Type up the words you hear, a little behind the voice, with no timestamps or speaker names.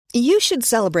You should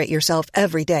celebrate yourself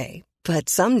every day, but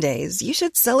some days you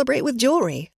should celebrate with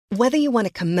jewelry. Whether you want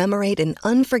to commemorate an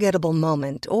unforgettable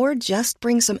moment or just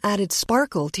bring some added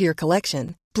sparkle to your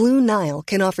collection, Blue Nile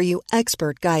can offer you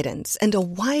expert guidance and a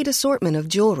wide assortment of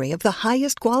jewelry of the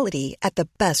highest quality at the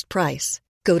best price.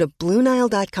 Go to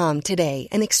BlueNile.com today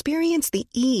and experience the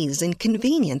ease and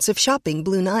convenience of shopping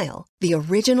Blue Nile, the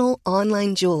original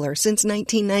online jeweler since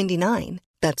 1999.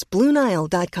 That's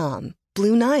BlueNile.com.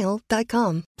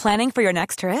 BlueNile.com. Planning for your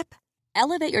next trip?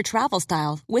 Elevate your travel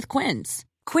style with Quince.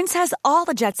 Quince has all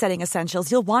the jet-setting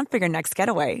essentials you'll want for your next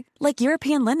getaway, like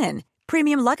European linen,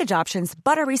 premium luggage options,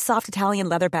 buttery soft Italian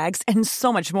leather bags, and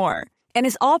so much more. And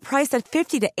is all priced at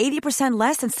 50 to 80%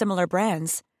 less than similar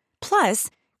brands. Plus,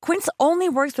 Quince only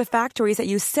works with factories that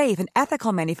use safe and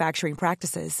ethical manufacturing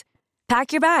practices.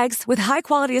 Pack your bags with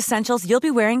high-quality essentials you'll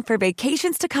be wearing for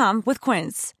vacations to come with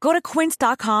Quince. Go to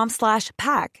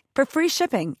quince.com/pack for free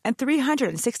shipping and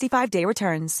 365-day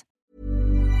returns.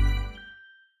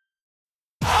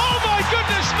 Oh my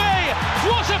goodness me!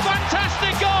 What a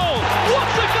fantastic goal! What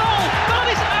a goal! That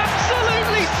is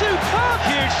absolutely superb!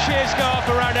 Huge cheers go up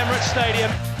around Emirates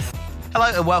Stadium. Hello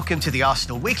and welcome to the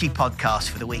Arsenal Weekly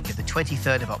Podcast for the week of the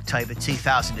 23rd of October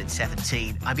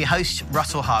 2017. I'm your host,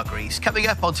 Russell Hargreaves. Coming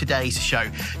up on today's show,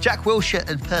 Jack Wilshere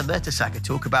and Per Mertesacker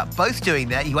talk about both doing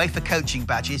their UEFA coaching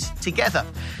badges together.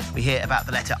 We hear about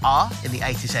the letter R in the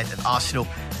A to Z of Arsenal.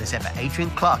 And as ever, Adrian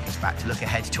Clark is back to look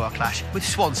ahead to our clash with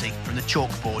Swansea from the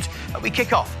chalkboard. But we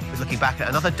kick off with looking back at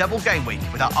another double game week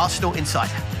with our Arsenal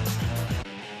Insider.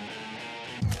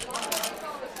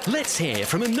 Let's hear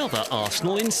from another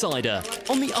Arsenal insider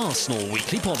on the Arsenal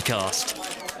Weekly Podcast.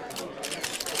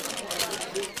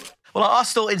 Well, our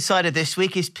Arsenal insider this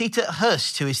week is Peter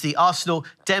Hurst, who is the Arsenal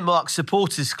Denmark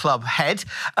Supporters Club head.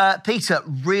 Peter,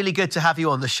 really good to have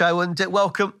you on the show and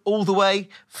welcome all the way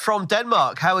from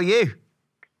Denmark. How are you?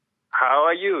 How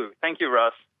are you? Thank you,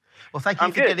 Russ. Well, thank you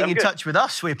for getting in touch with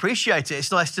us. We appreciate it.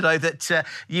 It's nice to know that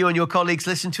you and your colleagues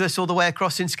listen to us all the way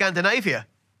across in Scandinavia.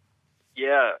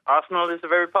 Yeah, Arsenal is a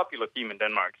very popular team in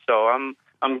Denmark, so I'm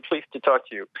pleased to talk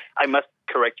to you. I must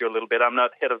correct you a little bit. I'm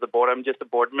not head of the board. I'm just a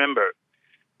board member.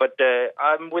 But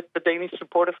I'm with the Danish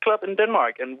Supporters Club in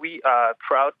Denmark, and we are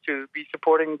proud to be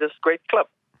supporting this great club.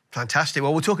 Fantastic.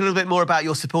 Well, we'll talk a little bit more about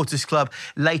your supporters club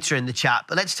later in the chat,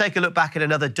 but let's take a look back at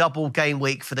another double game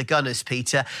week for the Gunners,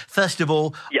 Peter. First of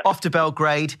all, off to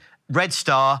Belgrade, Red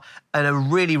Star, and a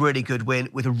really, really good win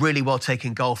with a really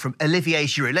well-taken goal from Olivier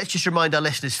Giroud. Let's just remind our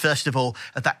listeners, first of all,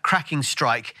 of that cracking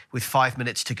strike with 5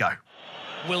 minutes to go.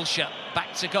 Wilshere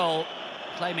back to goal,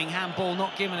 claiming handball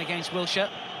not given against Wilshere.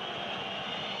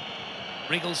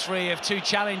 Wriggles free of two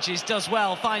challenges, does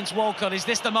well, finds Walcott. Is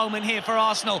this the moment here for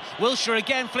Arsenal? Wilshere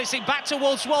again flicks it back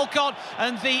towards Walcott,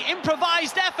 and the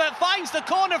improvised effort finds the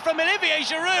corner from Olivier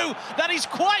Giroud. That is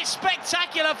quite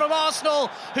spectacular from Arsenal,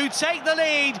 who take the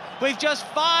lead with just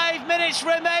 5 minutes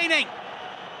remaining.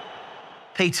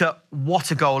 Peter,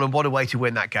 what a goal and what a way to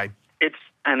win that game. It's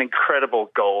an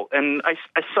incredible goal. And I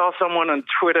saw someone on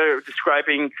Twitter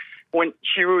describing when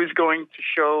Giroud is going to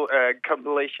show a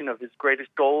compilation of his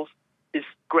greatest goals, his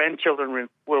grandchildren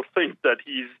will think that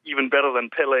he's even better than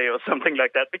Pele or something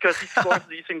like that, because he scores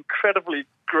these incredibly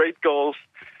great goals.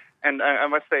 And I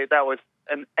must say that was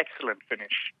an excellent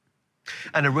finish.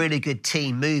 And a really good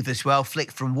team move as well.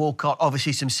 Flick from Walcott,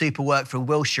 obviously some super work from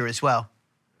Wilshere as well.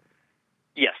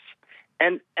 Yes.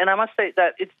 And I must say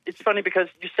that it's funny because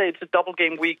you say it's a double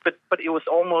game week, but it was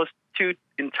almost two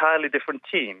entirely different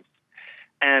teams.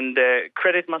 And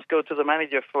credit must go to the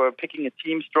manager for picking a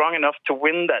team strong enough to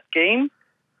win that game,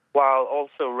 while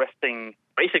also resting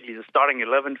basically the starting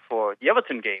 11 for the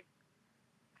Everton game.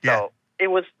 Yeah. So it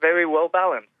was very well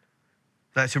balanced.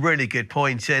 That's a really good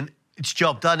point. And it's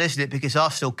job done, isn't it? Because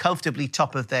Arsenal comfortably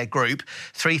top of their group,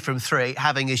 3 from 3,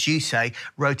 having, as you say,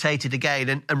 rotated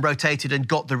again and rotated and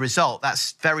got the result.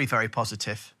 That's very, very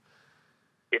positive.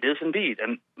 It is indeed.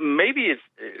 And maybe it's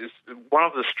one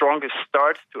of the strongest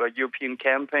starts to a European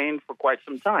campaign for quite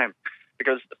some time.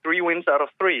 Because 3 wins out of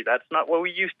 3, that's not what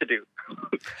we used to do.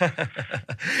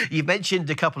 You mentioned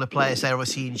a couple of players there,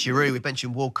 obviously, in Giroud. We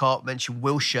mentioned Walcott, mentioned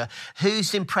Wilshere.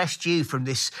 Who's impressed you from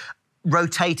this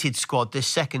rotated squad, this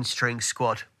second-string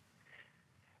squad?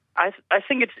 I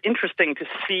think it's interesting to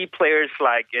see players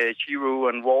like Giroud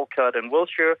and Walcott and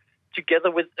Wilshere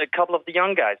together with a couple of the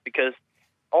young guys, because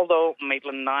although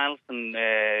Maitland-Niles and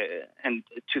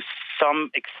to some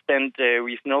extent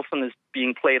Reece Nelson is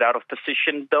being played out of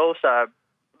position, those are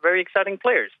very exciting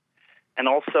players. And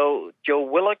also Joe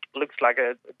Willock looks like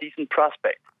a decent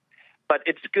prospect. But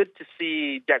it's good to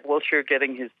see Jack Wilshere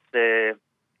getting his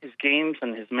games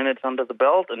and his minutes under the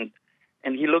belt, and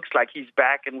and he looks like he's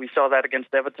back. And we saw that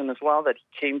against Everton as well, that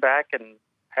he came back and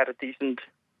had a decent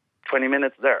 20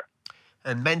 minutes there.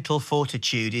 And mental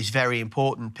fortitude is very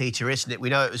important, Peter, isn't it? We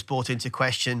know it was brought into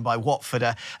question by Watford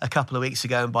a couple of weeks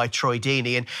ago and by Troy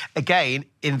Deeney. And again,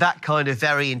 in that kind of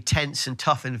very intense and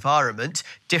tough environment,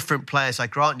 different players, I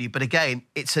grant you. But again,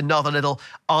 it's another little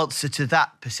answer to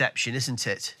that perception, isn't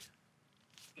it?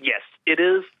 Yes, it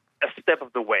is a step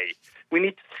of the way. We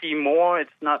need to see more.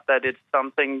 It's not that it's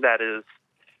something that is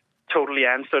totally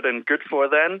answered and good for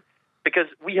them, because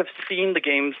we have seen the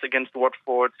games against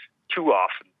Watford too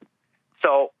often.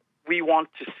 So we want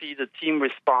to see the team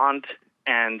respond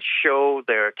and show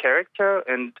their character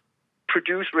and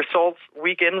produce results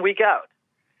week in, week out.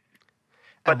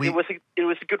 But it was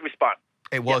a good response.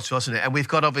 It was, wasn't it? And we've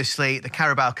got, obviously, the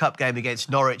Carabao Cup game against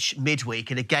Norwich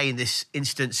midweek. And again, this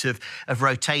instance of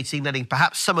rotating, letting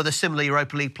perhaps some of the similar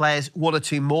Europa League players, one or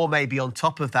two more maybe on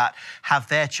top of that, have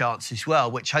their chance as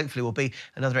well, which hopefully will be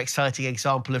another exciting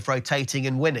example of rotating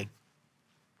and winning.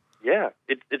 Yeah,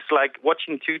 it's like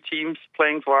watching two teams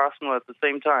playing for Arsenal at the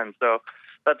same time. So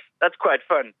that's quite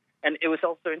fun. And it was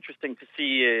also interesting to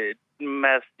see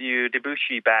Matthew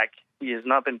Debuchy back. He has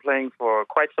not been playing for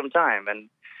quite some time. And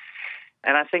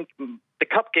I think the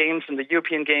Cup games and the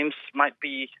European games might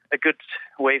be a good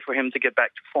way for him to get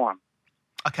back to form.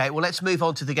 OK, well, let's move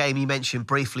on to the game you mentioned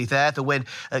briefly there, the win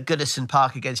at Goodison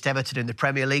Park against Everton in the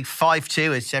Premier League.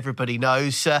 5-2, as everybody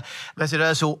knows. Mesut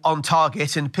Ozil on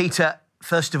target. And Peter,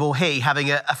 first of all, he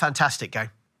having a fantastic game.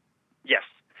 Yes.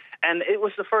 And it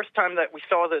was the first time that we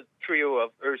saw the trio of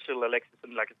Ozil, Alexis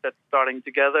and Lacazette starting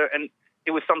together. And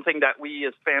it was something that we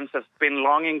as fans have been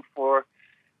longing for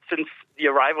since the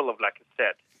arrival of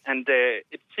Lacazette. And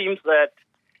it seems that,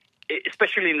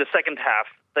 especially in the second half,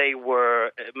 they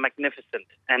were magnificent.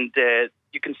 And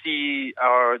you can see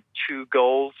our two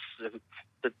goals,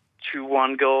 the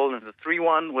 2-1 goal and the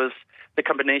 3-1, was the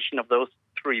combination of those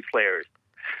three players.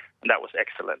 And that was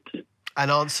excellent.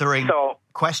 And answering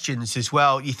questions as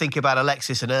well. You think about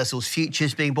Alexis and Ozil's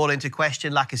futures being brought into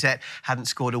question. Lacazette hadn't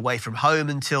scored away from home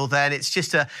until then. It's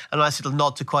just a nice little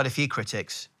nod to quite a few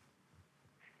critics.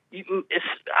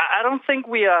 I don't think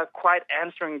we are quite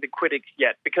answering the critics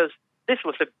yet, because this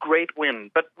was a great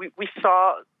win. But we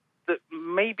saw that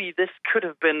maybe this could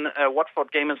have been a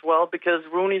Watford game as well, because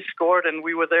Rooney scored and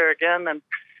we were there again.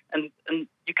 And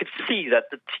you could see that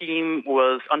the team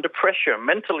was under pressure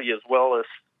mentally as well as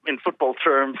in football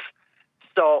terms.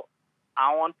 So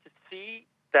I want to see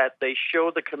that they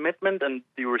show the commitment and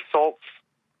the results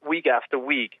week after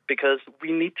week, because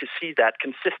we need to see that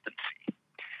consistency.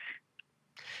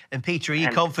 And Peter, are you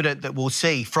confident that we'll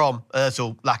see from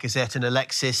Ozil, Lacazette and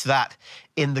Alexis that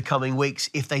in the coming weeks,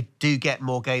 if they do get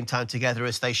more game time together,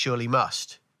 as they surely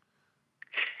must?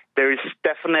 There is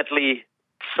definitely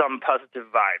some positive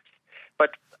vibes. But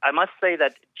I must say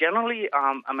that generally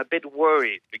I'm a bit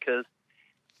worried, because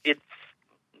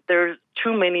there's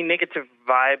too many negative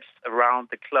vibes around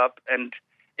the club, and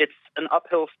it's an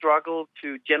uphill struggle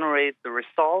to generate the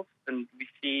results. And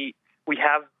we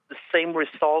have the same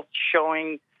results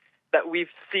showing that we've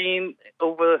seen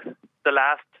over the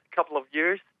last couple of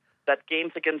years, that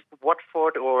games against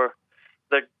Watford or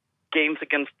the games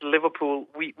against Liverpool,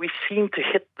 we seem to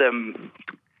hit them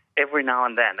every now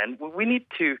and then. And we need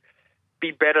to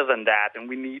be better than that, and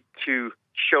we need to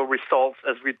show results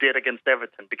as we did against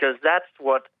Everton, because that's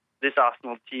what this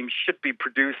Arsenal team should be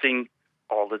producing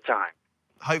all the time.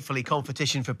 Hopefully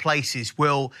competition for places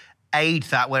will aid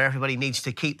that, where everybody needs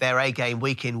to keep their A game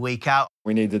week in, week out.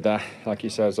 We needed that, like you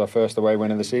said, it's our first away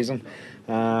win of the season.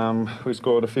 We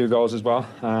scored a few goals as well.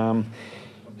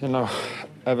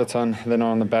 Everton, they're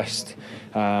not on the best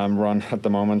run at the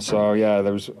moment, so yeah,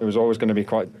 it was always going to be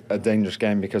quite a dangerous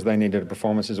game, because they needed a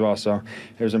performance as well. So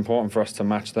it was important for us to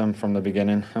match them from the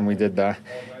beginning, and we did that.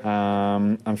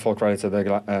 And full credit to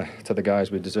the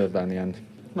guys, we deserved that in the end.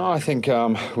 No, I think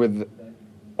with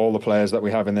all the players that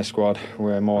we have in this squad,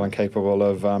 we're more than capable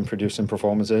of producing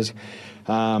performances.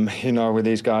 With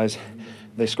these guys,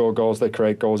 they score goals, they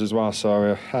create goals as well.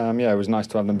 So, it was nice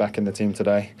to have them back in the team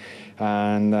today.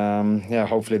 And,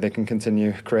 hopefully they can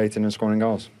continue creating and scoring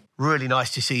goals. Really nice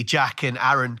to see Jack and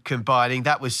Aaron combining.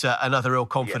 That was another real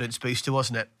confidence booster,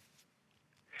 wasn't it?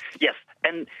 Yes,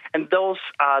 and those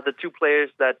are the two players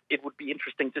that it would be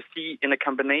interesting to see in a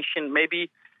combination.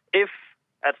 Maybe if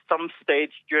at some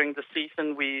stage during the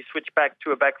season we switch back to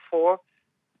a back four,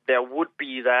 there would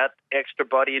be that extra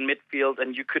body in midfield,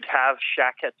 and you could have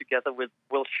Xhaka together with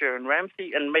Wilshere and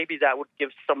Ramsey, and maybe that would give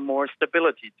some more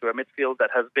stability to a midfield that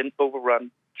has been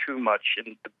overrun too much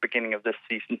in the beginning of this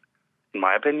season, in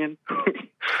my opinion.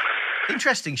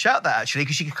 Interesting shout that, actually,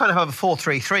 because you could kind of have a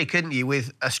 4-3-3, couldn't you,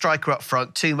 with a striker up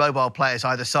front, 2 mobile players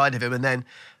either side of him, and then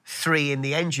 3 in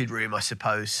the engine room, I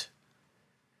suppose.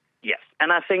 Yes,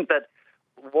 and I think that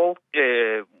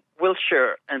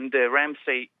Wilshere and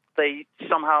Ramsey, they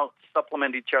somehow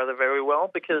supplement each other very well,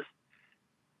 because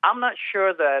I'm not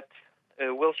sure that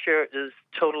Wilshere is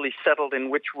totally settled in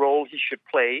which role he should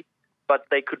play, but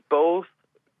they could both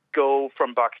go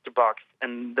from box to box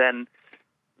and then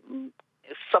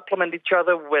supplement each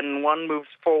other. When one moves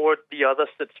forward, the other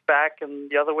sits back, and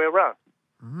the other way around.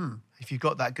 If you've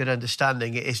got that good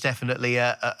understanding, it is definitely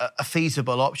a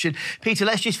feasible option. Peter,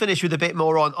 let's just finish with a bit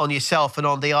more on yourself and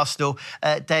on the Arsenal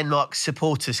Denmark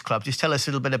Supporters Club. Just tell us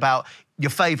a little bit about your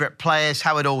favourite players,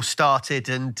 how it all started,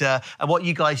 and what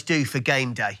you guys do for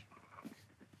game day.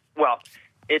 Well,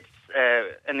 it's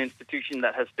an institution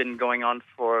that has been going on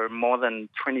for more than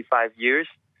 25 years.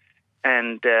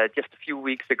 And just a few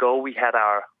weeks ago, we had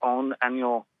our own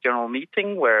annual general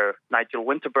meeting where Nigel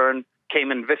Winterburn came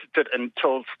and visited and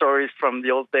told stories from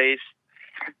the old days.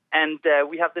 And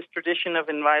we have this tradition of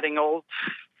inviting old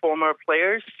former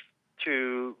players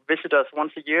to visit us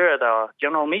once a year at our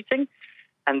general meeting.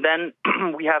 And then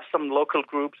we have some local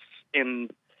groups in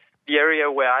the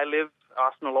area where I live,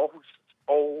 Arsenal Aarhus,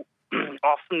 all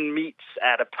often meets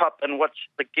at a pub and watch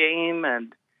the game.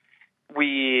 And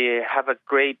we have a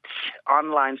great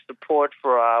online support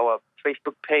for our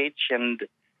Facebook page, and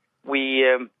we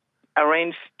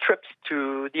arrange trips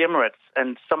to the Emirates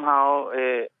and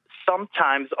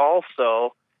sometimes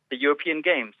also the European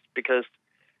games, because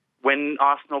when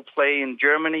Arsenal play in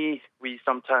Germany, we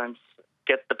sometimes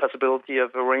get the possibility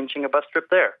of arranging a bus trip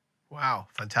there. Wow,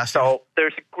 fantastic. So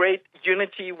there's a great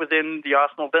unity within the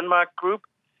Arsenal Denmark group,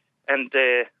 and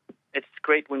it's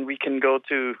great when we can go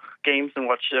to games and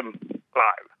watch them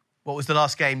live. What was the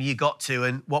last game you got to,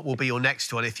 and what will be your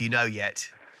next one, if you know yet?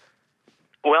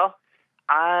 Well,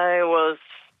 I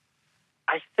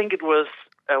think it was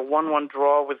a 1-1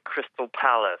 draw with Crystal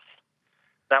Palace.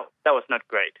 That was not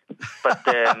great. But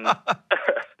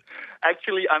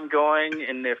actually, I'm going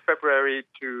in February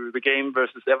to the game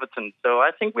versus Everton. So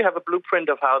I think we have a blueprint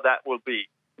of how that will be.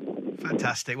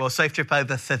 Fantastic. Well, safe trip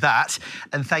over for that.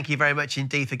 And thank you very much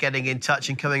indeed for getting in touch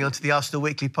and coming onto the Arsenal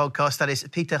Weekly podcast. That is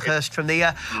Peter Hurst from the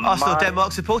Arsenal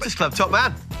Denmark Supporters Club. Top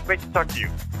man. Great to talk to you.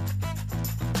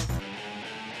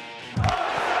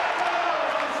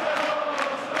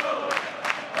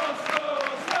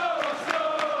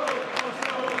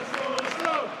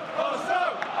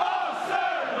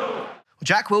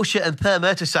 Jack Wilshere and Per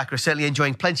Mertesacker are certainly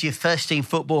enjoying plenty of first-team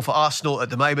football for Arsenal at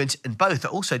the moment, and both are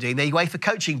also doing their UEFA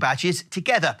coaching badges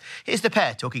together. Here's the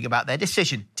pair talking about their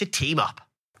decision to team up.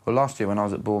 Well, last year when I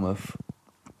was at Bournemouth,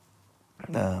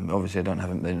 obviously they're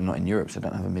not in Europe, so I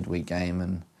don't have a midweek game,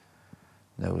 and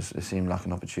it seemed like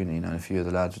an opportunity. You know, a few of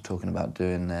the lads were talking about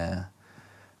doing their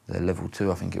level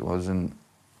 2, I think it was, and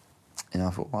I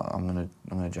thought, well, I'm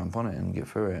gonna jump on it and get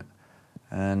through it,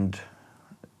 and.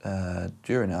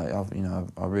 During it,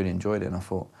 I really enjoyed it, and I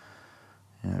thought,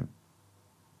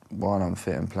 while I'm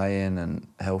fit and playing and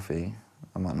healthy,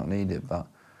 I might not need it. But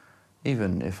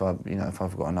even if I've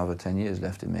got another 10 years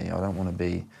left in me, I don't want to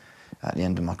be at the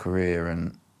end of my career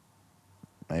and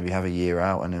maybe have a year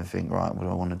out and then think, right, what do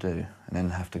I want to do, and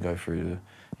then have to go through,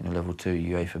 level 2,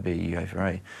 UEFA B,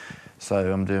 UEFA A.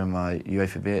 So I'm doing my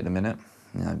UEFA B at the minute.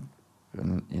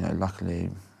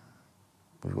 Luckily.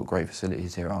 We've got great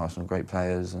facilities here at Arsenal, great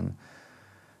players, and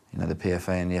the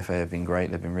PFA and the FA have been great.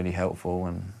 They've been really helpful,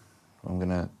 and I'm going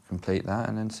to complete that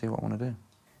and then see what I want to do.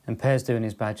 And Per's doing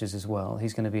his badges as well.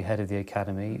 He's going to be head of the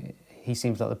academy. He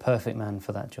seems like the perfect man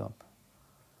for that job.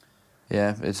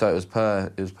 Yeah, it was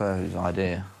Per whose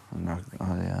idea,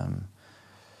 and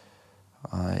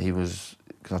he was,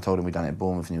 because I told him we'd done it at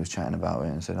Bournemouth, and he was chatting about it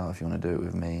and said, "Oh, if you want to do it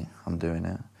with me, I'm doing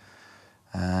it."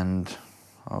 And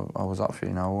I was up for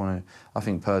it. I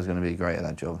think Per's going to be great at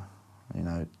that job. He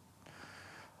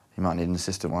might need an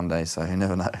assistant one day, so you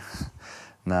never know.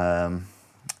 No,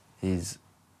 he's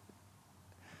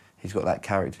got that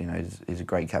character. He's a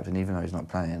great captain, even though he's not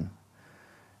playing.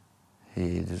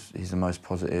 He's the most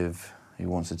positive. He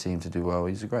wants the team to do well.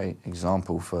 He's a great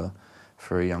example for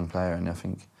a young player, and I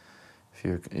think if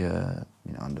you're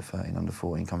under 13, under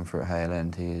 14, coming through at Hale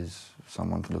End, he is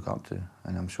someone to look up to,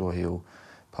 and I'm sure he'll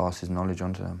pass his knowledge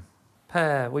on to them.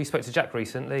 Per, we spoke to Jack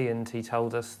recently, and he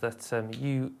told us that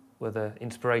you were the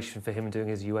inspiration for him doing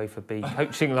his UEFA B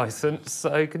coaching licence.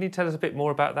 So can you tell us a bit more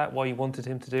about that, why you wanted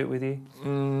him to do it with you?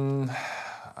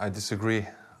 I disagree.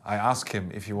 I asked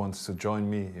him if he wants to join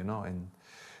me, in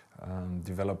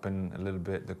developing a little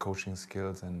bit the coaching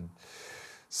skills and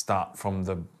start from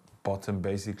the bottom,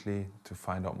 basically, to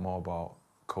find out more about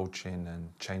coaching and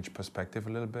change perspective a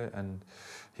little bit. And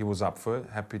he was up for it,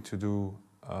 happy to do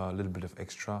a little bit of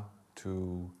extra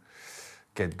to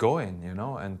get going, you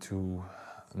know, and to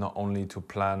not only to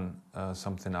plan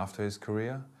something after his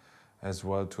career, as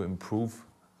well to improve,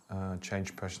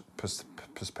 change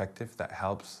perspective. That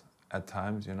helps at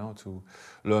times, you know, to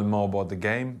learn more about the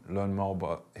game, learn more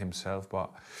about himself. But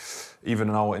even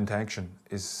our interaction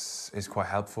is quite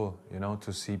helpful, you know,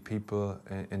 to see people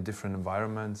in different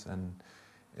environments and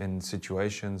in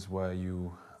situations where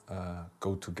you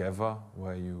go together,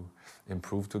 where you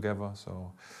improve together.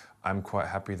 So I'm quite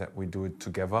happy that we do it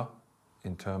together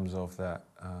in terms of that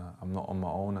I'm not on my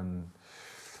own, and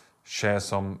share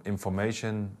some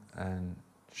information and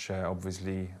share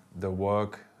obviously the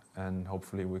work, and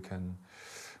hopefully we can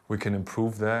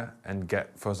improve there and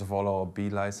get first of all our B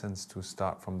license to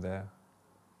start from there.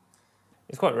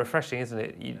 It's quite refreshing, isn't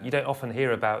it? You don't often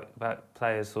hear about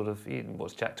players sort of,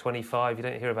 what's Jack, 25? You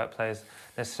don't hear about players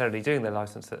necessarily doing their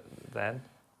licence then.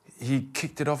 He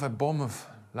kicked it off at Bournemouth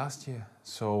last year,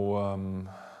 so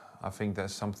I think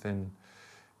that's something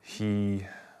he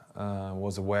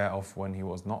was aware of when he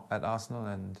was not at Arsenal,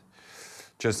 and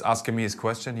just asking me his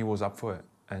question, he was up for it.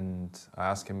 And I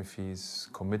asked him if he's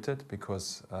committed,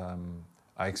 because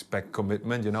I expect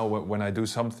commitment. You know, when I do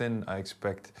something, I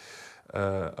expect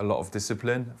a lot of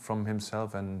discipline from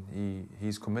himself, and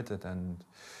he's committed, and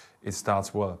it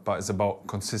starts well. But it's about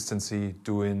consistency,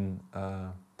 doing.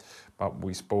 But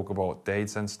we spoke about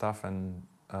dates and stuff, and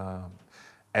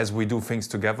as we do things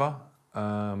together,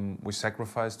 we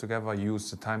sacrifice together,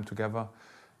 use the time together,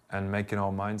 and making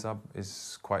our minds up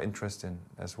is quite interesting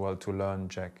as well, to learn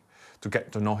Jack, to get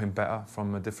to know him better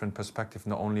from a different perspective,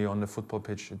 not only on the football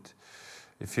pitch.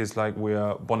 It feels like we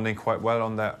are bonding quite well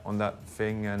on that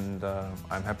thing, and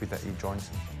I'm happy that he joins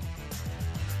me.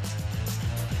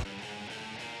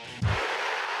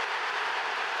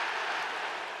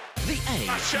 The A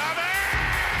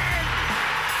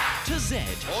to Z.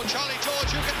 Or Charlie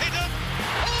George, who can hit him.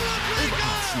 Oh, Rodrigo!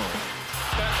 Arsenal.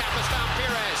 Bergkamp has found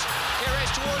Pires.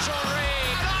 Pires towards Henry.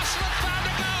 And Arsenal found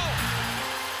a goal.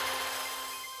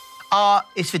 R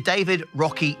is for David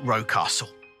Rocky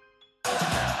Rocastle.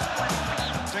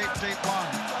 Deep one.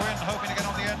 Quinn hoping to get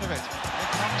on the end of it. It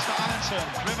comes to Allinson.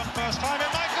 Driven first time. It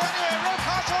might go anywhere.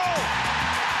 Rocastle!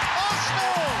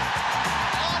 Arsenal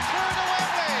are through to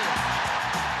Wembley.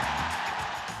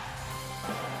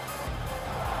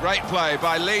 Great play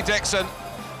by Lee Dixon.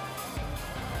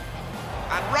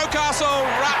 And Rocastle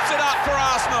wraps it up for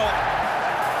Arsenal.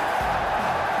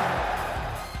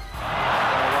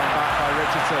 Run back by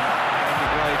Richardson. Andy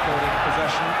Gray called in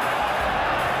possession.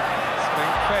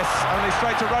 Spink fists only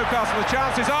straight to Rocastle. The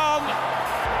chance is on.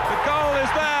 The goal is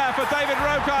there for David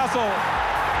Rocastle.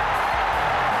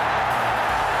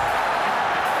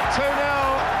 2-0.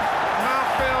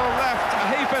 Mountfield left a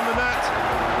heap in the net.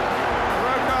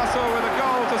 Rocastle with a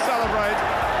goal to celebrate.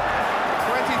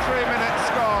 23 minutes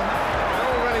gone. It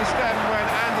all really stemmed when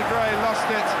Andy Gray lost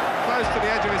it close to the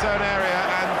edge of his own area,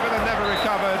 and Villa never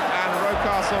recovered, and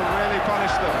Rocastle really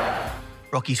punished them.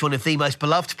 Rocky's one of the most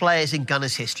beloved players in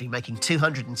Gunners history, making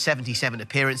 277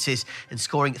 appearances and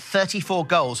scoring 34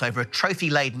 goals over a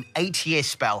trophy-laden 8-year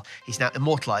spell. He's now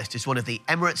immortalised as one of the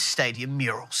Emirates Stadium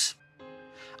murals.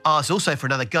 R's also for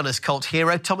another Gunners cult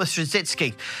hero, Thomas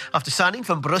Rosicky. After signing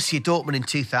from Borussia Dortmund in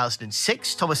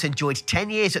 2006, Thomas enjoyed 10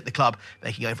 years at the club,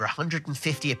 making over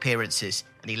 150 appearances,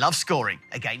 and he loves scoring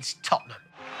against Tottenham.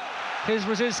 Here's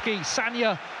Rosicky.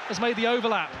 Sanya has made the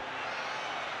overlap.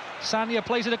 Sanya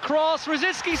plays it across.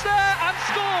 Rosicky's there and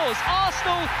scores.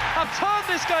 Arsenal have turned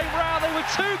this game round. They were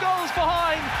 2 goals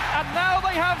behind, and now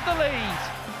they have the lead.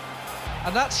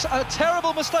 And that's a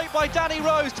terrible mistake by Danny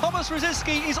Rose. Thomas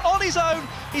Rosicky is on his own.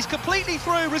 He's completely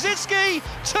through. Rosicky,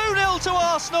 2-0 to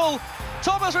Arsenal.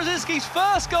 Thomas Rosicky's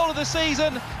first goal of the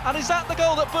season. And is that the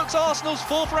goal that books Arsenal's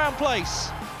 4th round place?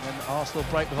 And Arsenal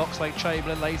break with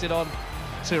Oxlade-Chamberlain, lays it on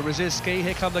to Rosicky.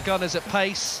 Here come the Gunners at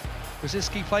pace.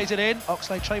 Rosicky plays it in.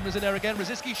 Oxlade-Chamberlain's in there again.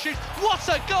 Rosicky shoots. What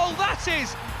a goal that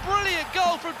is! Brilliant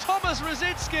goal from Thomas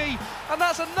Rosicky. And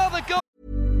that's another goal.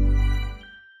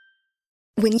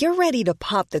 When you're ready to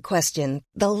pop the question,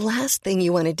 the last thing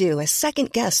you want to do is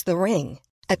second-guess the ring.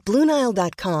 At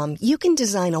BlueNile.com, you can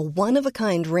design a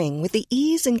one-of-a-kind ring with the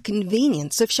ease and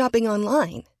convenience of shopping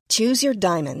online. Choose your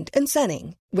diamond and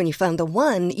setting. When you find the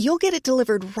one, you'll get it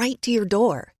delivered right to your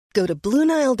door. Go to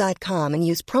BlueNile.com and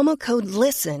use promo code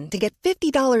LISTEN to get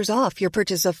 $50 off your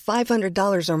purchase of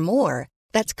 $500 or more.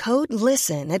 That's code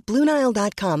LISTEN at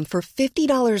BlueNile.com for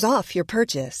 $50 off your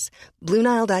purchase.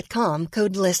 BlueNile.com,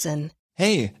 code LISTEN.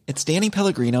 Hey, it's Danny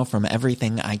Pellegrino from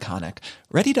Everything Iconic.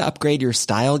 Ready to upgrade your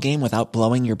style game without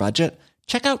blowing your budget?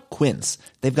 Check out Quince.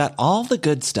 They've got all the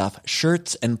good stuff,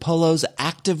 shirts and polos,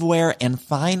 activewear, and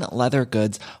fine leather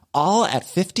goods, all at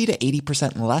 50 to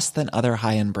 80% less than other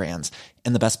high-end brands.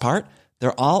 And the best part?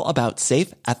 They're all about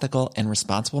safe, ethical, and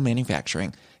responsible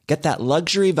manufacturing. Get that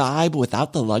luxury vibe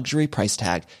without the luxury price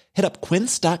tag. Hit up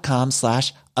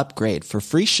quince.com/upgrade for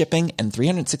free shipping and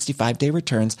 365-day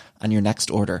returns on your next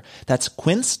order. That's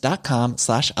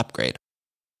quince.com/upgrade.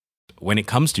 When it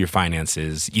comes to your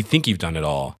finances, you think you've done it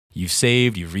all. You've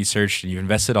saved, you've researched, and you've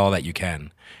invested all that you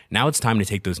can. Now it's time to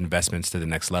take those investments to the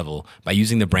next level by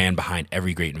using the brand behind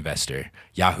every great investor,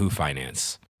 Yahoo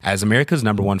Finance. As America's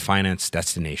 #1 finance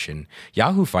destination,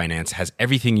 Yahoo Finance has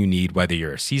everything you need, whether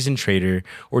you're a seasoned trader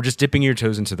or just dipping your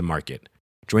toes into the market.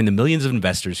 Join the millions of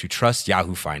investors who trust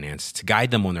Yahoo Finance to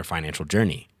guide them on their financial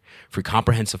journey. For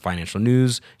comprehensive financial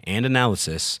news and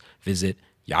analysis, visit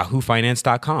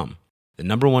yahoofinance.com, the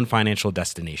 #1 financial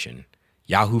destination,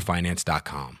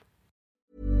 yahoofinance.com.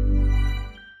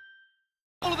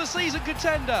 All of the season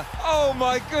contender. Oh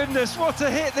my goodness, what a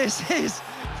hit this is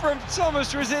from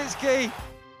Thomas Rosicky.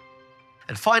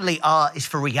 And finally, R is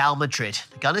for Real Madrid.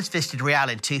 The Gunners visited Real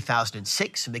in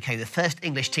 2006 and became the first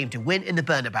English team to win in the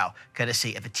Bernabeu,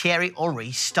 courtesy of a Thierry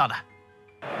Henry stunner.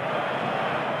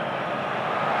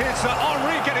 Here's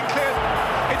Henry getting cleared.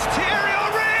 It's Thierry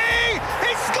Henry!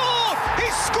 He scored! He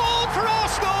scored for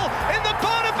Arsenal in the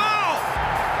Bernabeu!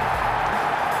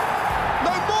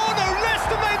 No more, no less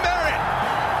than they merit.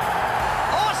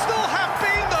 Arsenal have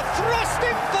been the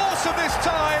thrusting force of this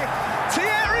tie.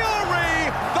 Thierry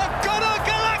Henry, the Gunner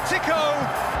Galactico.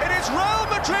 It is Real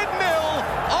Madrid 0,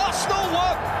 Arsenal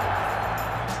 1.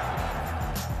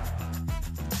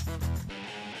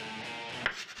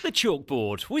 The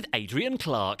Chalkboard with Adrian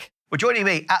Clark. Well, joining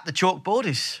me at the chalkboard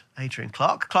is Adrian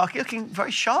Clark. Clark, you're looking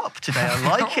very sharp today.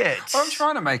 I like it. Well, I'm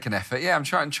trying to make an effort. Yeah, I'm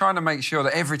trying to make sure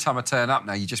that every time I turn up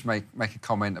now, you just make a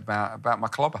comment about my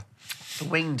clobber. The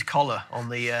winged collar on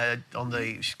the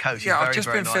coat. Yeah, I've I've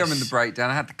just been filming the breakdown.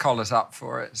 I had the collars up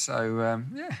for it, so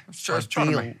yeah. I was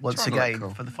trying to make once trying to again look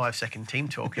cool. for the 5-second team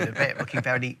talk in a bit, looking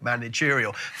very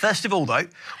managerial. First of all, though,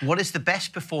 what is the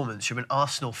best performance from an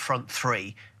Arsenal front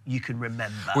three you can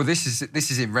remember? Well, this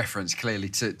is in reference clearly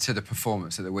to the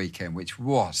performance at the weekend, which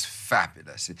was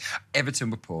fabulous.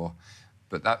 Everton were poor,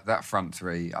 but that front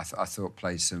three I thought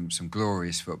played some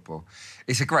glorious football.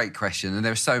 It's a great question, and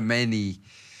there are so many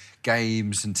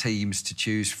games and teams to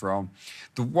choose from.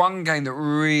 The one game that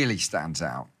really stands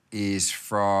out is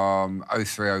from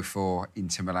 03-04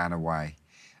 Inter Milan away.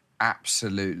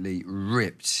 Absolutely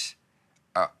ripped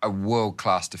a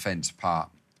world-class defence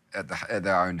apart at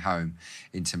their own home,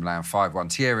 Inter Milan, 5-1.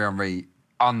 Thierry Henry,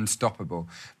 unstoppable,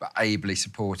 but ably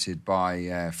supported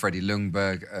by Freddie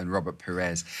Ljungberg and Robert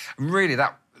Pires. And really,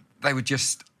 they were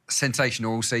just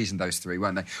sensational all season, those three,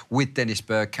 weren't they? With Dennis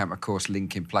Bergkamp, of course,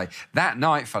 linking play. That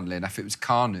night, funnily enough, it was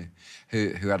Kanu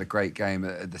who had a great game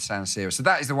at the San Siro. So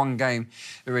that is the one game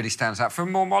that really stands out. From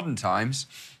more modern times,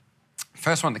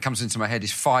 first one that comes into my head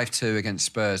is 5-2 against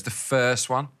Spurs. The first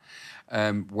one,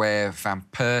 where Van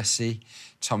Persie,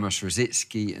 Thomas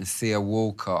Rosicky and Theo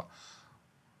Walcott,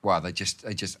 wow, they just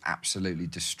absolutely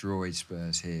destroyed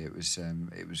Spurs here. It was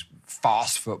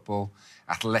fast football,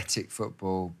 athletic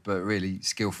football, but really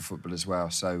skillful football as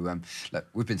well. So look,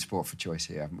 we've been sport for choice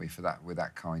here, haven't we, for that with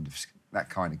that kind of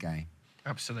game.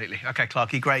 Absolutely. OK,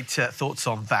 Clarky, great thoughts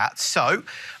on that. So,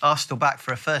 Arsenal back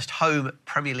for a first home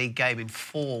Premier League game in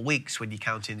 4 weeks when you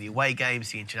count in the away games,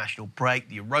 the international break,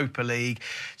 the Europa League.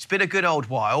 It's been a good old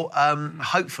while.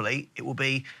 Hopefully, it will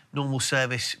be normal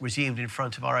service resumed in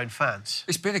front of our own fans.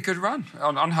 It's been a good run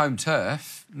on home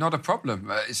turf. Not a problem.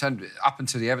 It's up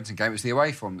until the Everton game, it was the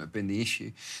away form that had been the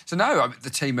issue. So, no,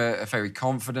 the team are very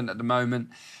confident at the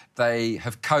moment. They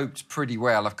have coped pretty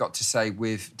well, I've got to say,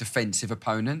 with defensive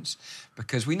opponents,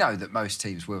 because we know that most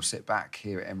teams will sit back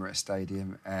here at Emirates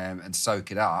Stadium and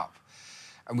soak it up.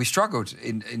 And we struggled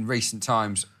in recent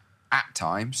times, at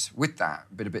times, with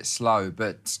that. Been a bit slow,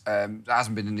 but that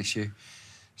hasn't been an issue.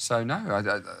 So, no,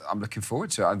 I'm looking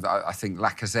forward to it. I think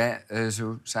Lacazette,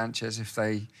 Ozil, Sanchez, if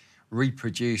they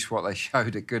reproduce what they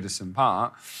showed at Goodison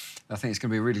Park, I think it's going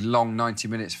to be a really long 90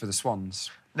 minutes for the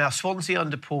Swans. Now, Swansea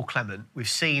under Paul Clement, we've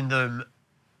seen them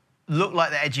look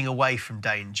like they're edging away from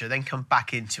danger, then come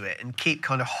back into it and keep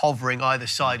kind of hovering either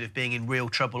side of being in real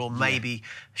trouble or maybe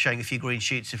showing a few green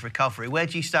shoots of recovery. Where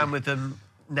do you stand with them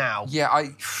now? Yeah,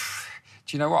 do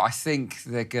you know what? I think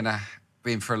they're going to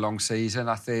be in for a long season.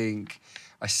 I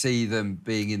see them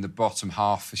being in the bottom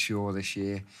half for sure this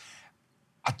year.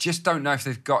 I just don't know if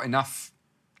they've got enough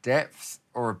depth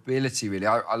or ability, really.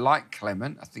 I like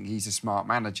Clement. I think he's a smart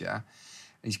manager.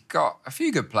 He's got a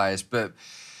few good players, but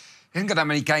He hasn't got that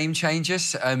many game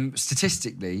changers.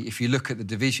 Statistically, if you look at the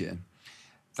division,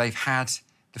 they've had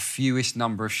the fewest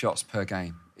number of shots per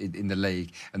game in the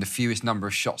league and the fewest number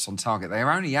of shots on target. They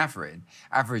are only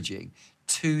averaging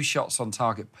 2 shots on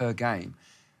target per game,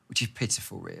 which is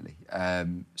pitiful, really.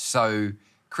 So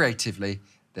creatively,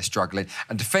 they're struggling.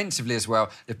 And defensively as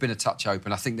well, they've been a touch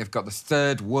open. I think they've got the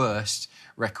 3rd worst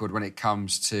record when it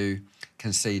comes to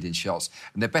conceding shots.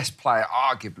 And their best player,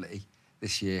 arguably,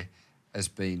 this year has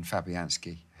been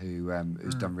Fabianski,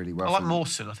 who's done really well. I like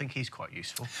Mawson. I think he's quite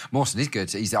useful. Mawson is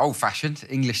good. He's the old-fashioned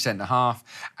English centre-half.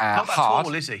 Not that hard.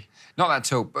 tall, is he? Not that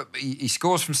tall, but he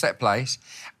scores from set plays.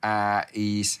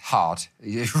 He's hard.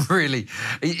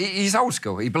 He's old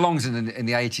school. He belongs in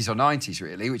the 80s or 90s,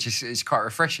 really, which is quite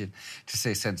refreshing to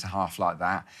see a centre-half like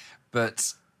that.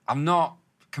 But I'm not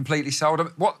completely sold.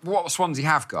 What Swansea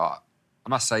have got, I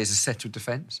must say, is a settled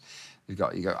defence. You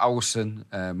got Olsen,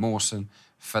 Mawson,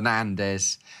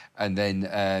 Fernandez, and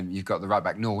then you've got the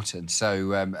right-back Norton, so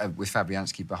with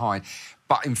Fabianski behind.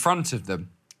 But in front of them,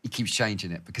 he keeps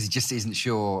changing it because he just isn't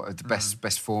sure of the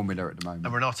best formula at the moment.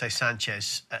 And Renato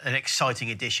Sanchez, an exciting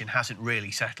addition, hasn't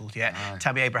really settled yet. No.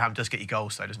 Tammy Abraham does get you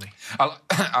goals, though, doesn't he?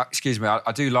 Excuse me,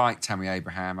 I do like Tammy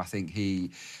Abraham. I think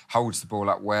he holds the ball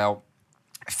up well.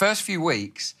 The first few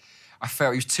weeks, I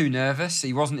felt he was too nervous.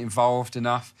 He wasn't involved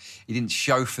enough. He didn't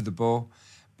show for the ball.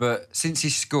 But since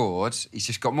he's scored, he's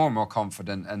just got more and more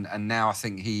confident, and now I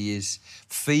think he is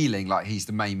feeling like he's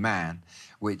the main man,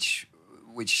 which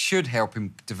should help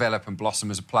him develop and blossom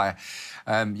as a player.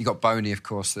 You've got Boney, of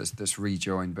course, that's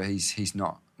rejoined, but he's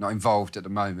not involved at the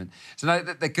moment. So no,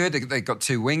 they're good. They've got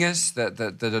 2 wingers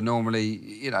that are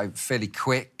normally fairly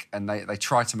quick, and they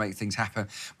try to make things happen.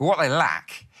 But what they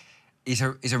lack is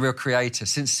a real creator.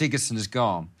 Since Sigurdsson has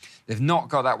gone, they've not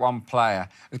got that one player.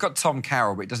 They've got Tom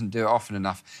Carroll, but he doesn't do it often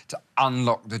enough to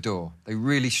unlock the door. They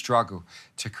really struggle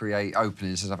to create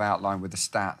openings, as I've outlined with the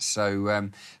stats.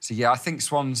 So yeah, I think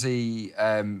Swansea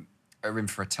are in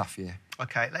for a tough year.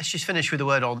 OK, let's just finish with a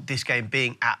word on this game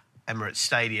being at Emirates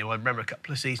Stadium. I remember a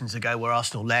couple of seasons ago where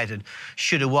Arsenal led and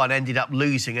should have won, ended up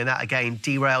losing, and that again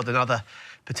derailed another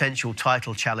potential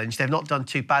title challenge. They've not done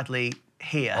too badly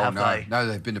here, have they? No,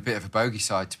 they've been a bit of a bogey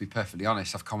side, to be perfectly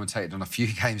honest. I've commentated on a few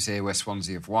games here where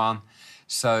Swansea have won.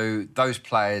 So those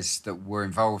players that were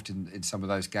involved in some of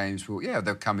those games,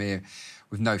 they'll come here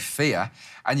with no fear.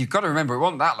 And you've got to remember, it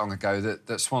wasn't that long ago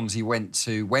that Swansea went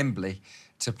to Wembley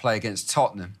to play against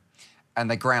Tottenham and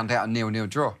they ground out a 0-0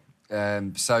 draw.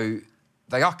 So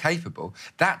they are capable.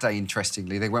 That day,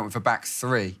 interestingly, they went with a back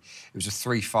 3. It was a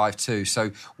 3-5-2.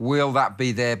 So will that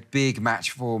be their big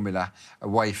match formula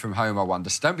away from home, I wonder?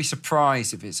 So don't be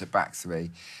surprised if it's a back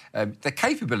 3. They're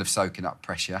capable of soaking up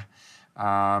pressure.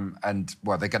 And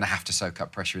they're going to have to soak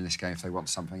up pressure in this game if they want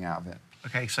something out of it.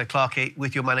 OK, so Clarkie,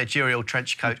 with your managerial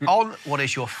trench coat on, what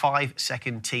is your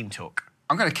 5-second team talk?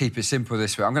 I'm going to keep it simple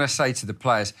this way. I'm going to say to the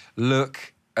players,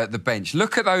 look at the bench.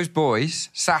 Look at those boys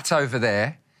sat over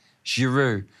there.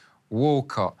 Giroud,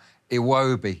 Walcott,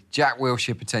 Iwobi, Jack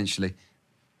Wilshere potentially.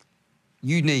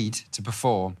 You need to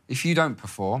perform. If you don't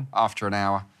perform after an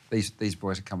hour, these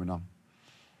boys are coming on.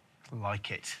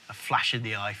 Like it. A flash in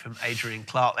the eye from Adrian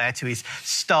Clarke there to his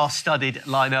star-studded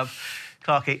lineup.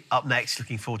 Clarkie, up next,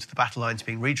 looking forward to the battle lines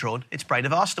being redrawn. It's Brain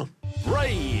of Arsenal.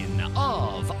 Brain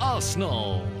of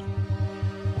Arsenal.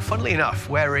 Well, funnily enough,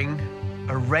 wearing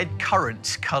a red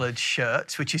currant-coloured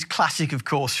shirt, which is classic, of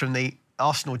course, from the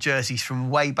Arsenal jerseys from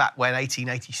way back when,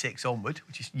 1886 onward,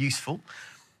 which is useful.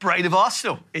 Brain of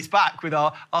Arsenal is back with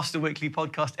our Arsenal Weekly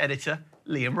podcast editor,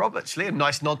 Liam Roberts. Liam,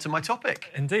 nice nod to my topic.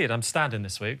 Indeed, I'm standing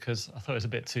this week because I thought it was a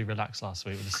bit too relaxed last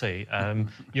week with the sea.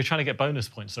 You're trying to get bonus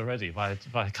points already by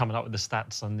coming up with the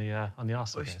stats on the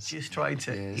Arsenal games. Just trying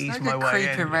to ease my way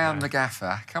in. Creeping round the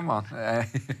gaffer. Come on. I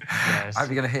hope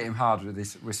you're going to hit him hard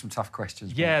with some tough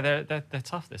questions. Yeah, they're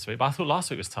tough this week. But I thought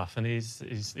last week was tough, and his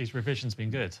revision's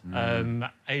been good.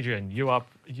 Adrian, you are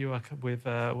with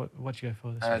what do you go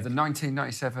for this week? The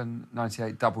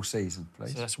 1997-98 double season,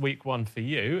 please. So that's week 1 for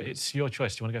you. It's your choice.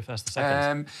 Do you want to go first or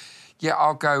second? Yeah,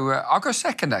 I'll go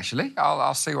second, actually.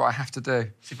 I'll see what I have to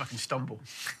do. See if I can stumble.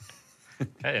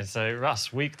 Okay, so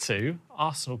Russ, week 2,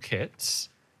 Arsenal kits.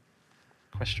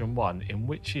 Question 1, in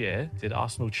which year did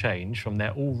Arsenal change from their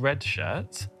all-red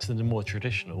shirt to the more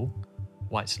traditional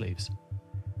white sleeves?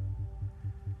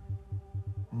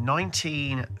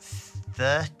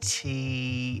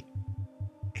 1930...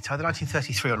 It's either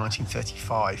 1933 or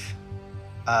 1935.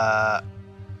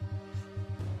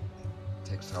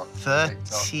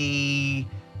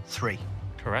 33.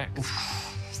 Correct.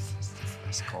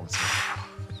 That's quality.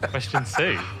 Question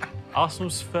 2.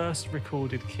 Arsenal's first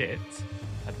recorded kit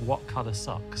had what colour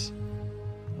socks?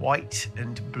 white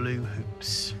and blue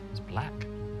hoops. It's black.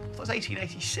 I thought it was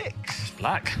 1886. It's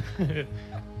black. I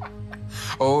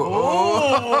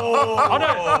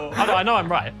know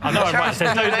I'm right. I know I'm right.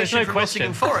 There's no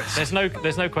question. There's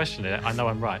no question in it. I know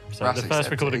I'm right. So Russ, the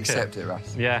first recorded kit. accept it,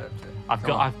 Russ. Yeah.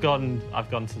 I've gone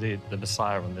to the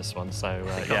Messiah on this one. So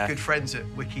I've yeah. got good friends at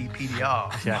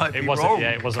Wikipedia. Yeah, Might it be wasn't. wrong.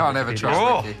 Yeah, it wasn't. Can't ever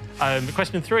Wikipedia. trust Wiki.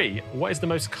 Question 3: what is the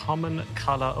most common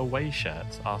colour away shirt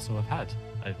Arsenal have had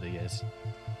over the years?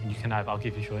 And you can have. I'll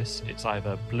give you a choice. It's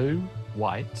either blue,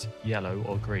 white, yellow,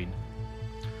 or green.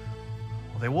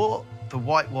 Well, they wore the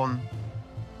white one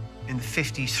in the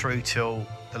 50s through till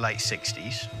the late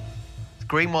 60s. The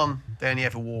green one they only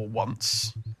ever wore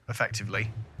once, effectively.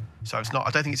 So it's not. I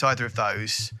don't think it's either of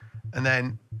those. And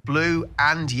then blue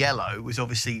and yellow was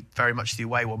obviously very much the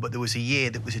away one, but there was a year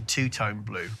that was a two-tone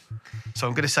blue. So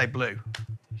I'm going to say blue.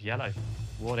 Yellow.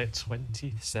 Wore it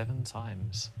 27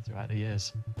 times throughout the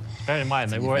years. Bear in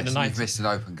mind, they wore it in the 90s. You've missed an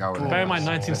open goal. Bear in mind,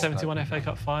 1971 FA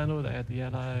Cup final, they had the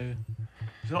yellow.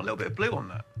 There's not a little bit of blue on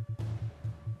that?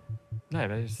 No,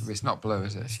 but it's not blue,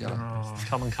 is it? It's yellow. It's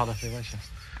common colour for away shirts.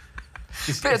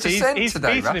 He's today,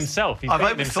 beating Russ. himself. He's I've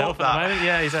beating himself overthought at the moment.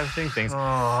 Yeah, he's overthinking things.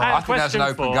 I think that's an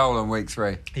open goal on week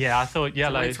 3. Yeah, I thought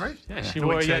yellow. Week 3? Yeah, she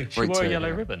wore a yellow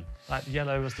yeah. ribbon. Like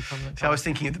yellow was the prominent See, colour. I was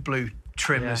thinking of the blue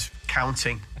trim as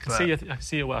counting. I can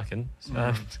see you working.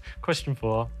 Question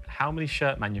 4: how many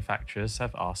shirt manufacturers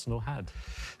have Arsenal had?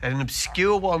 There's an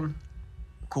obscure one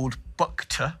called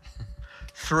Bukta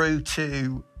through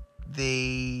to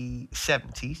the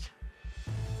 70s.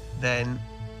 Then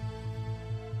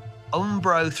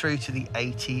Umbro through to the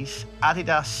 80s.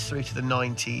 Adidas through to the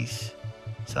 90s.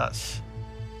 So that's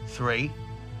 3.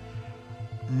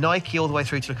 Nike all the way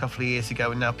through to a couple of years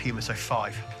ago, and now Puma, so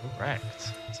 5.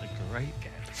 Correct. That's a great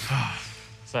guess.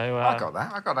 So I got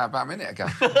that about a minute ago.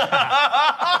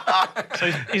 So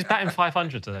he's batting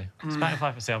 500 today. He's batting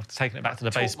 500. See, I've taken it back to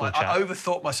the baseball chat. I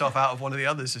overthought myself out of one of the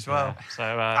others as well.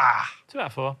 Yeah. So 2 out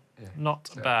of 4. Not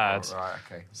bad. Right,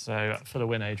 okay. So for the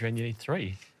win, Adrian, you need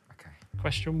 3. Okay.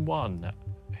 Question 1: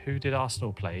 who did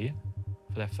Arsenal play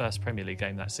for their first Premier League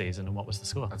game that season, and what was the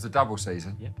score? It was a double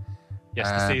season. Yep.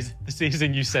 Yes, the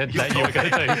season you said that you were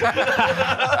going to do.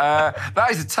 That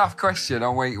is a tough question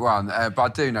on week 1, but I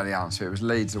do know the answer. It was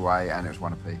Leeds away, and it was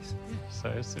 1 apiece. So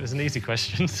it was an easy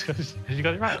question because you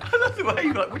got it right. I love the way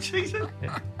you like, which season?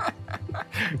 Yeah.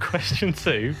 Question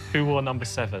 2: who wore number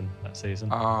 7 that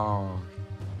season? Oh,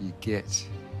 you get.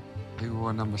 Who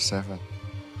wore number 7?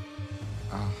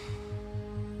 Oh.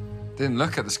 Didn't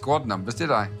look at the squad numbers,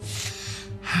 did I?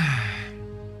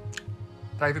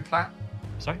 David Platt?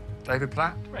 Sorry? David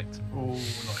Platt? Correct. Oh,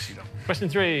 nicely done. Question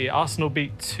 3: Arsenal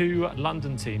beat 2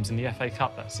 London teams in the FA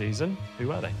Cup that season. Who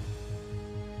were they?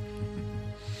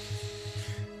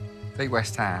 Beat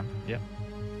West Ham. Yep.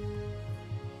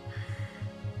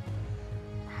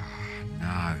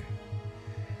 No.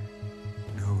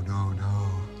 No.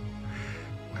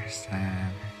 West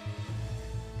Ham.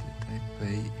 Did they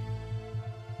beat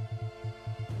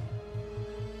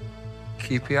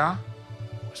QPR?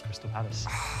 It was Crystal Palace.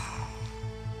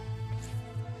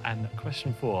 And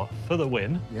question 4: for the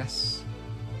win. Yes.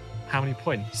 How many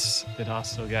points did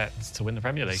Arsenal get to win the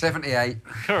Premier League? 78.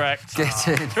 Correct. Get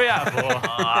in. 3 out of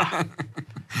 4.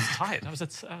 It's tight. That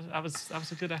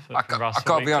was a good effort. I from Russ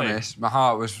got for to be week 2. honest, my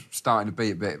heart was starting to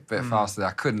beat a bit faster there.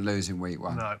 I couldn't lose in week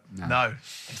 1. No.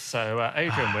 So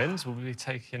Adrian wins. We'll be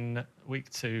taking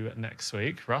week 2 next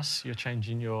week. Russ, you're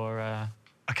changing your...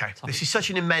 Okay, this is such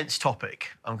an immense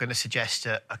topic. I'm going to suggest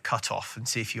a cut-off and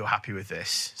see if you're happy with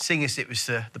this. Seeing as it was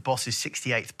the boss's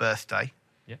 68th birthday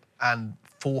and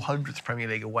 400th Premier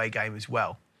League away game as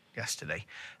well yesterday,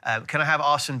 can I have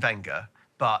Arsene Wenger,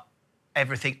 but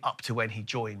everything up to when he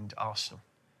joined Arsenal?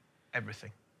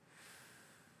 Everything.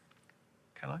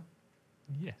 Can I?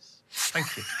 Yes.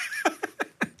 Thank you.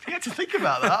 You had to think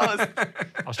about that.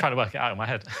 I was trying to work it out in my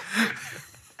head.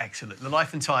 Excellent. The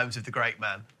life and times of the great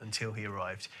man until he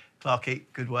arrived. Clarkie,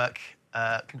 good work.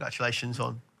 Congratulations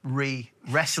on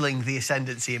wrestling the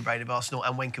ascendancy in Brain of Arsenal.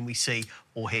 And when can we see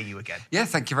or hear you again? Yeah,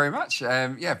 thank you very much.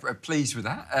 Pleased with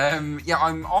that.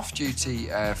 I'm off duty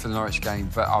for the Norwich game,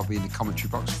 but I'll be in the commentary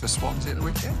box for Swansea at the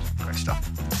weekend. Great stuff.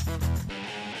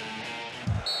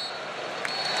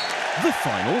 The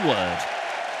final word.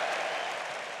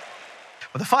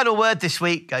 Well, the final word this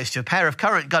week goes to a pair of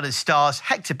current Gunners stars,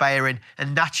 Hector Bellerin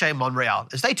and Nacho Monreal,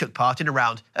 as they took part in a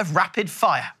round of rapid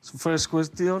fire. So first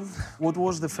question, what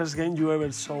was the first game you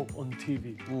ever saw on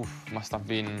TV? Must have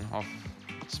been of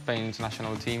Spain's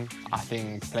national team. I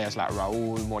think players like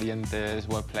Raúl, Morientes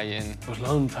were playing. It was a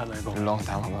long time ago.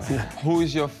 Yeah. Who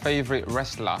is your favourite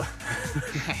wrestler?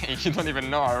 You don't even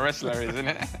know what a wrestler is, isn't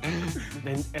it?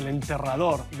 El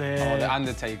Enterrador. The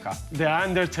Undertaker. The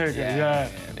Undertaker,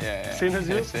 yeah. Same as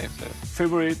you? Same.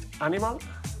 Favorite animal?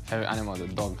 Favorite animal, the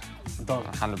dog. Dog.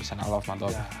 100%, I love my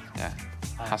dog. Yeah.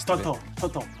 Toto.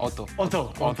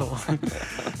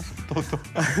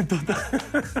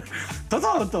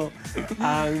 Toto.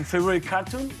 And favorite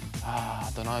cartoon? I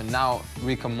don't know. Now,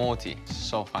 Rick and Morty.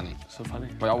 So funny.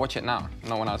 But I watch it now.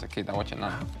 Not when I was a kid, I watch it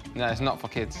now. No, it's not for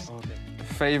kids. Okay.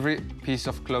 Favorite piece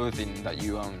of clothing that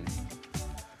you own?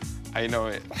 I know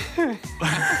it.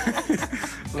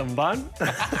 Lamban?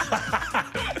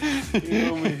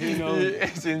 You know me.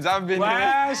 Since I've been here.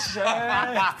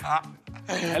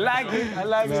 I like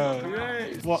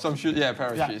it. What? Some shoes,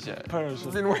 pair of shoes, Pairs.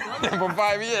 I've been wearing them for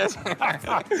 5 years.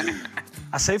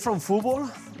 Aside from football,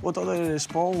 what other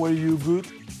sport were you good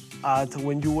at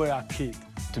when you were a kid?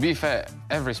 To be fair,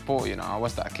 every sport, I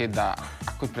was that kid that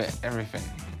I could play everything.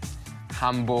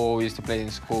 Handball, we used to play in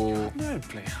school. I never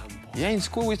play handball. Yeah, in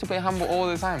school we used to play handball all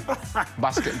the time.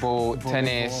 Basketball,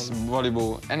 tennis,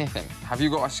 volleyball, anything. Have you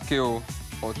got a skill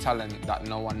or talent that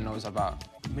no one knows about?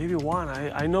 Maybe one.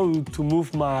 I know to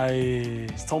move my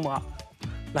stomach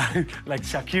like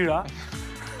Shakira.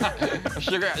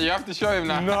 You have to show him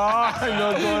now. No, I'm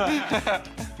not gonna.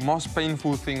 Most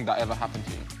painful thing that ever happened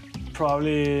to you?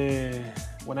 Probably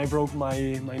when I broke my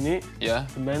knee. Yeah?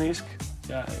 The menisc.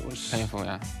 Yeah, it was... Painful,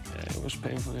 yeah. Yeah, it was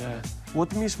painful, yeah.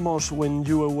 What miss most when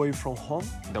you were away from home?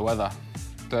 The weather.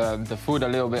 The food a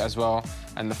little bit as well,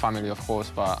 and the family, of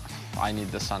course, but I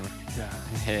need the sun. Yeah,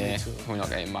 here, we're not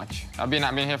getting much. I've been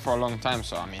here for a long time,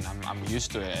 so I'm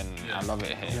used to it and I love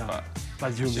it here. Yeah.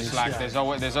 But it's just like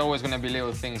there's always gonna be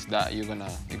little things that you're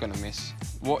gonna miss.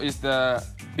 What is the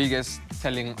biggest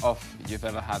telling off you've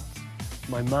ever had?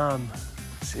 My mom.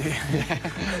 She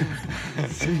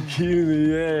killed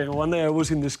me, yeah. One day I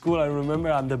was in the school, I remember,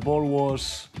 and the ball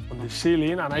was on the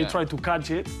ceiling, and I tried to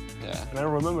catch it. Yeah. And I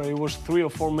remember it was 3 or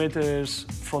 4 meters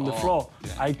from the floor.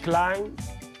 Yeah. I climbed,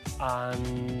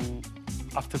 and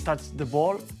after touching the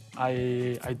ball,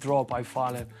 I dropped, I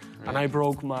fell, and I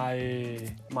broke my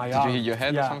arm. Did you hit your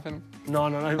head or something? No,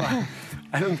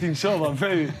 I don't think so, but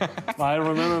maybe. But I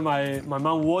remember my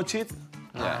mom watched it,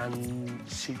 and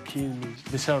she killed me.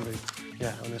 Deserved it.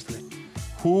 Yeah, honestly.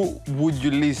 Who would you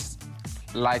least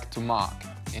like to mark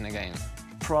in a game?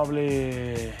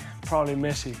 Probably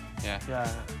Messi.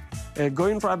 Yeah.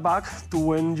 Going right back to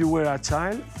when you were a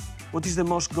child, what is the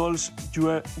most goals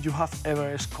you have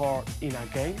ever scored in a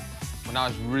game? When I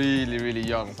was really, really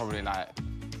young, probably like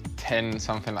 10,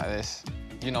 something like this.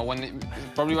 When it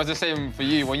probably was the same for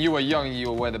you. When you were young,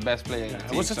 you were the best player in the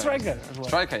team. I was a striker as well.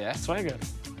 Striker, yeah? Striker.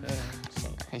 Yeah.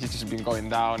 You've just been going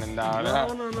down and down.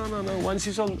 No. One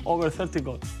season over 30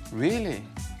 goals. Really?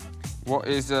 What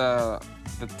is the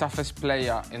toughest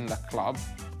player in the club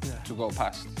to go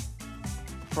past?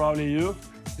 Probably you.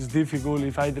 It's difficult.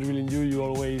 If I dribbling you, you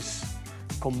always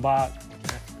come back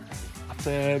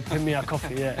after pay me a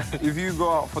coffee, yeah. If you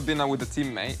go out for dinner with a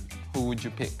teammate, who would you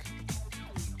pick?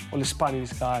 All the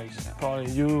Spanish guys. Yeah.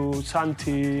 Probably you,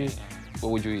 Santi.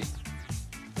 What would you eat?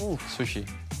 Ooh. Sushi?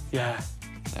 Yeah.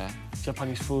 Yeah.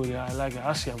 Japanese food, yeah, I like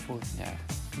Asian food. Yeah.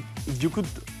 If you could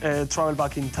travel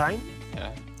back in time,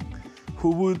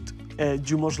 who would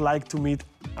you most like to meet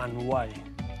and why?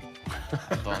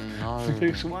 I don't know.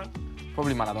 Next one?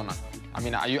 Probably Maradona.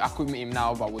 I could meet him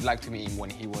now, but I would like to meet him when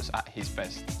he was at his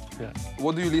best. Yeah.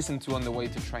 What do you listen to on the way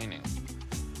to training?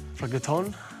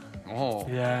 Reggaeton. Oh.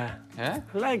 Yeah. Yeah?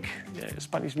 I like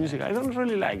Spanish music. I don't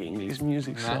really like English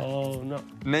music, so no.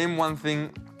 Name one thing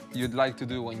you'd like to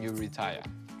do when you retire.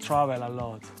 Travel a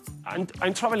lot.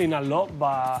 I'm traveling a lot,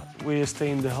 but we stay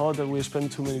in the hotel. We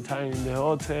spend too many time in the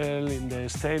hotel, in the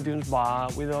stadiums,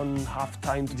 but we don't have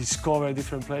time to discover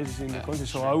different places in the country,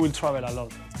 so I will travel a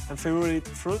lot. And favorite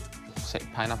fruit? Say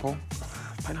pineapple.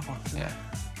 Pineapple? Yeah.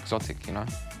 Exotic,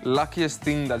 Luckiest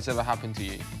thing that's ever happened to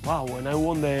you? Wow, when I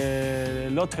won the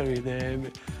lottery,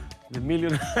 the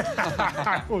million...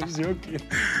 I was joking.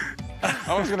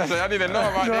 I was going to say, I didn't know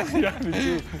about this. Yeah, me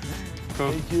too.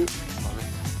 Cool. Thank you.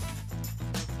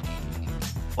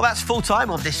 Well, that's full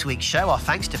time on this week's show. Our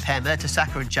thanks to Per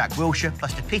Mertesacker and Jack Wilshere,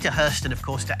 plus to Peter Hurst and, of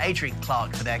course, to Adrian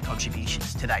Clark for their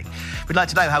contributions today. We'd like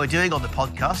to know how we're doing on the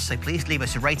podcast, so please leave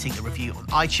us a rating and review on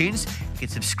iTunes. You can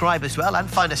subscribe as well and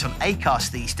find us on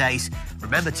Acast these days.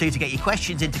 Remember, too, to get your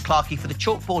questions into Clarky for the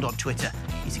chalkboard on Twitter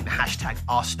using the hashtag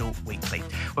ArsenalWeekly.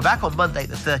 We're back on Monday,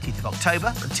 the 30th of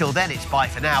October. Until then, it's bye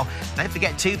for now. Don't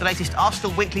forget, too, the latest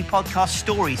Arsenal Weekly podcast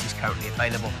Stories is currently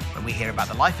available when we hear about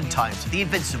the life and times of the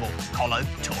invincible Kolo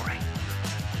Touré.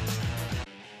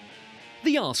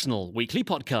 The Arsenal Weekly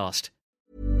Podcast.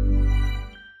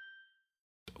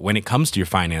 When it comes to your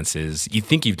finances, you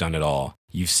think you've done it all.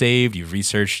 You've saved, you've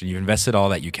researched, and you've invested all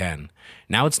that you can.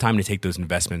 Now it's time to take those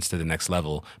investments to the next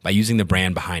level by using the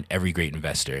brand behind every great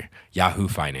investor, Yahoo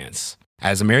Finance.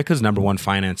 As America's #1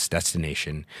 finance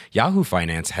destination, Yahoo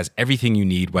Finance has everything you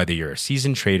need, whether you're a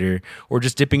seasoned trader or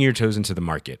just dipping your toes into the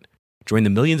market. Join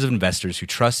the millions of investors who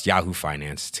trust Yahoo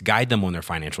Finance to guide them on their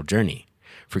financial journey.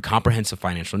 For comprehensive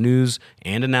financial news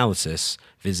and analysis,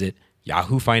 visit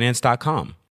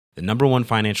yahoofinance.com, the #1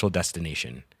 financial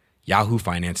destination,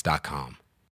 yahoofinance.com.